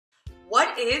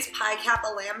What is Pi Kappa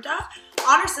Lambda?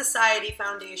 Honor Society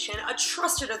Foundation, a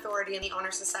trusted authority in the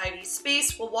Honor Society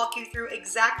space, will walk you through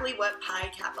exactly what Pi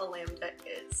Kappa Lambda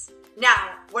is.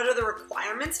 Now, what are the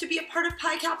requirements to be a part of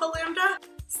Pi Kappa Lambda?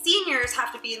 Seniors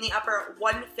have to be in the upper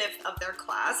 1/5 of their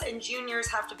class, and juniors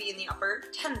have to be in the upper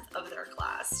 10th of their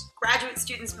class. Graduate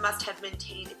students must have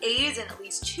maintained A's in at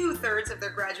least 2/3 of their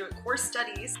graduate course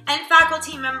studies, and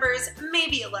faculty members may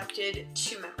be elected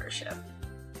to membership.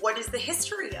 What is the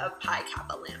history of Pi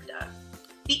Kappa Lambda?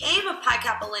 The aim of Pi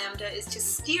Kappa Lambda is to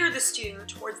steer the student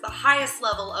towards the highest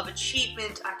level of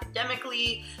achievement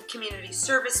academically, community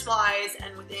service-wise,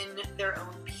 and within their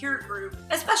own peer group,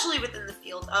 especially within the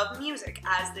field of music,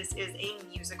 as this is a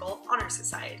musical honor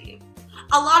society.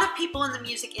 A lot of people in the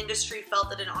music industry felt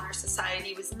that an honor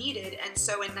society was needed, and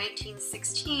so in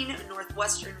 1916,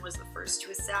 Northwestern was the first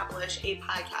to establish a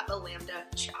Pi Kappa Lambda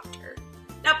chapter.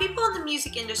 Now, people in the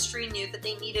music industry knew that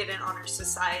they needed an honor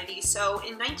society, so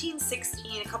in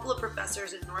 1916, a couple of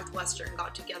professors at Northwestern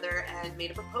got together and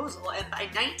made a proposal, and by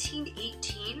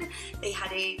 1918, they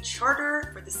had a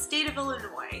charter for the state of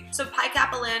Illinois. So Pi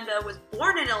Kappa Lambda was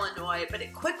born in Illinois, but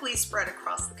it quickly spread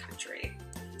across the country.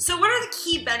 So what are the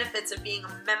key benefits of being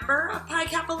a member of Pi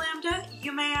Kappa Lambda,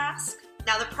 you may ask?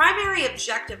 Now, the primary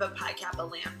objective of Pi Kappa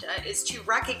Lambda is to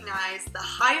recognize the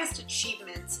highest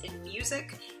achievements in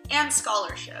music and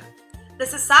scholarship. The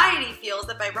society feels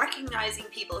that by recognizing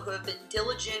people who have been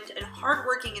diligent and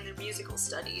hardworking in their musical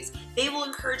studies, they will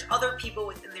encourage other people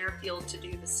within their field to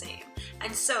do the same.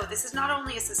 And so this is not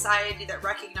only a society that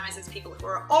recognizes people who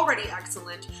are already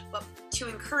excellent, but to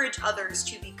encourage others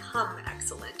to become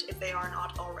excellent if they are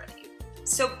not already.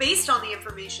 So based on the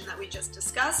information that we just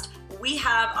discussed, we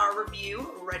have our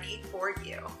review ready for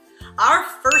you. Our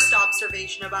first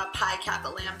observation about Pi Kappa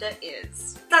Lambda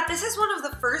is that this is one of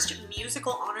the first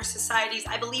musical honor societies,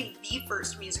 I believe the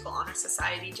first musical honor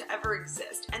society to ever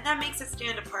exist, and that makes it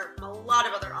stand apart from a lot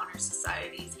of other honor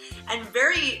societies and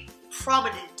very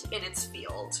prominent in its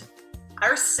field.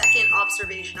 Our second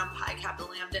observation on Pi Kappa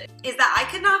Lambda is that I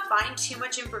could not find too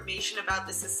much information about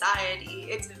the society.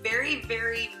 It's very,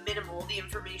 very minimal, the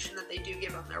information that they do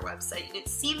give on their website, and it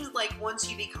seems like once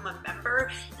you become a member,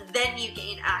 then you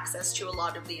gain access to a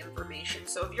lot of the information.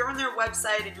 So if you're on their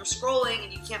website and you're scrolling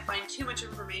and you can't find too much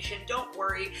information, don't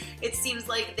worry. It seems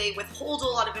like they withhold a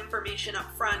lot of information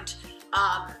up front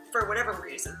for whatever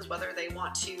reasons, whether they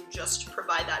want to just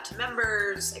provide that to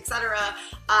members, etc.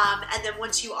 And then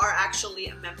once you are actually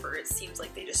a member, it seems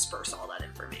like they disperse all that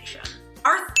information.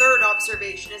 Our third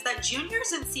observation is that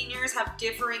juniors and seniors have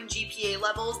differing GPA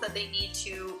levels that they need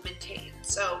to maintain.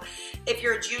 So if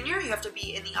you're a junior, you have to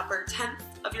be in the upper 10th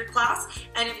of your class,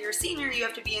 and if you're a senior, you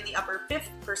have to be in the upper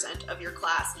 5th% of your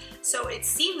class. So it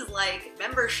seems like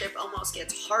membership almost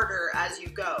gets harder as you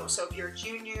go. So if you're a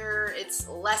junior, it's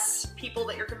less people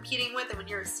that you're competing with, and when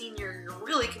you're a senior, you're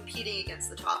really competing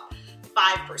against the top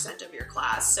 5% of your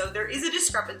class. So there is a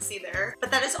discrepancy there,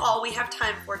 but that is all we have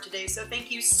time for today. So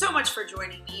thank you so much for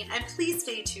joining me, and please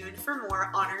stay tuned for more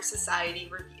Honor Society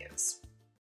reviews.